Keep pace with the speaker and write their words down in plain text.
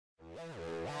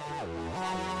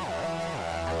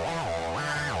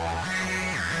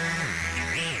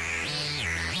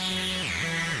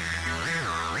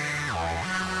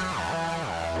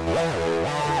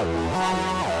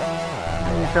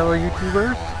fellow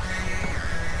YouTubers.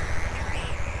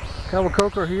 Cowboy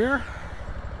Coker here.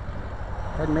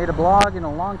 Hadn't made a blog in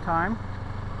a long time,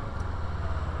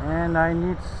 and I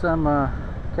need some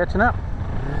catching up.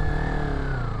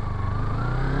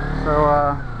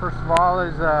 So first of all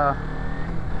is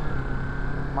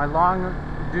my long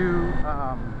due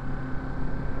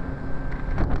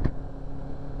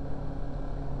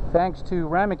thanks to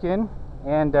Ramekin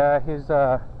and his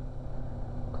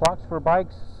Clocks for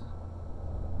Bikes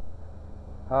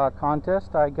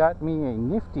contest. I got me a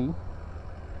nifty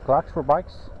Clocks for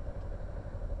Bikes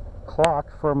clock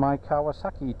for my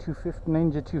Kawasaki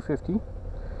Ninja 250.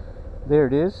 There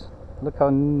it is. Look how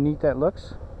neat that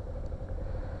looks.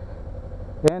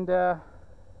 And I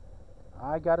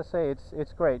gotta say,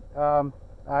 it's great.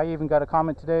 I even got a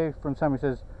comment today from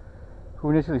somebody who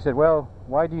initially said, "Well,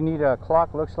 why do you need a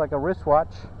clock? Looks like a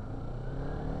wristwatch."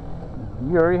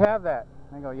 You already have that.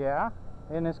 I go, yeah,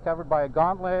 and it's covered by a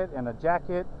gauntlet and a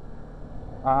jacket.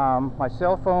 My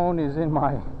cell phone is in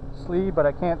my sleeve, but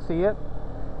I can't see it.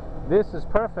 This is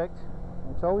perfect.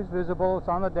 It's always visible. It's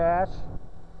on the dash,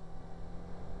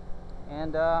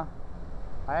 and I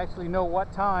actually know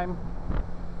what time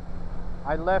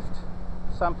I left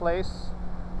someplace,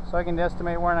 so I can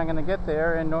estimate when I'm going to get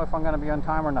there and know if I'm going to be on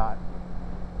time or not.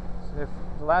 So if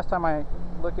the last time I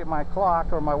look at my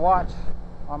clock or my watch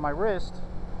on my wrist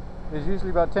is usually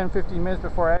about 10-15 minutes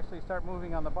before I actually start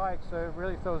moving on the bike, so it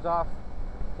really throws off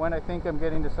when I think I'm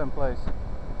getting to someplace.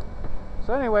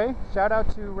 So anyway, shout out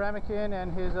to Ramekin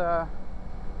and his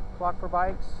Clock for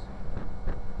Bikes,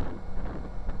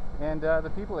 and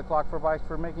the people at Clock for Bikes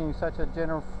for making such a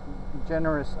generous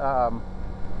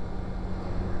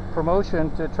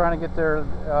promotion to trying to get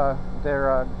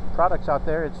their products out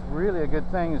there. It's really a good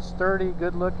thing. It's sturdy,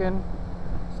 good looking,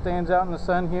 stands out in the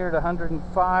sun here at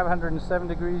 105, 107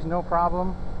 degrees, no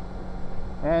problem.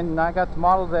 And I got the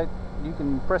model that you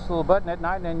can press a little button at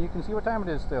night and you can see what time it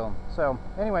is still. So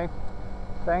anyway,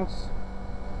 thanks,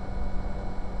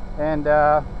 and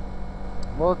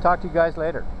we'll talk to you guys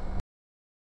later.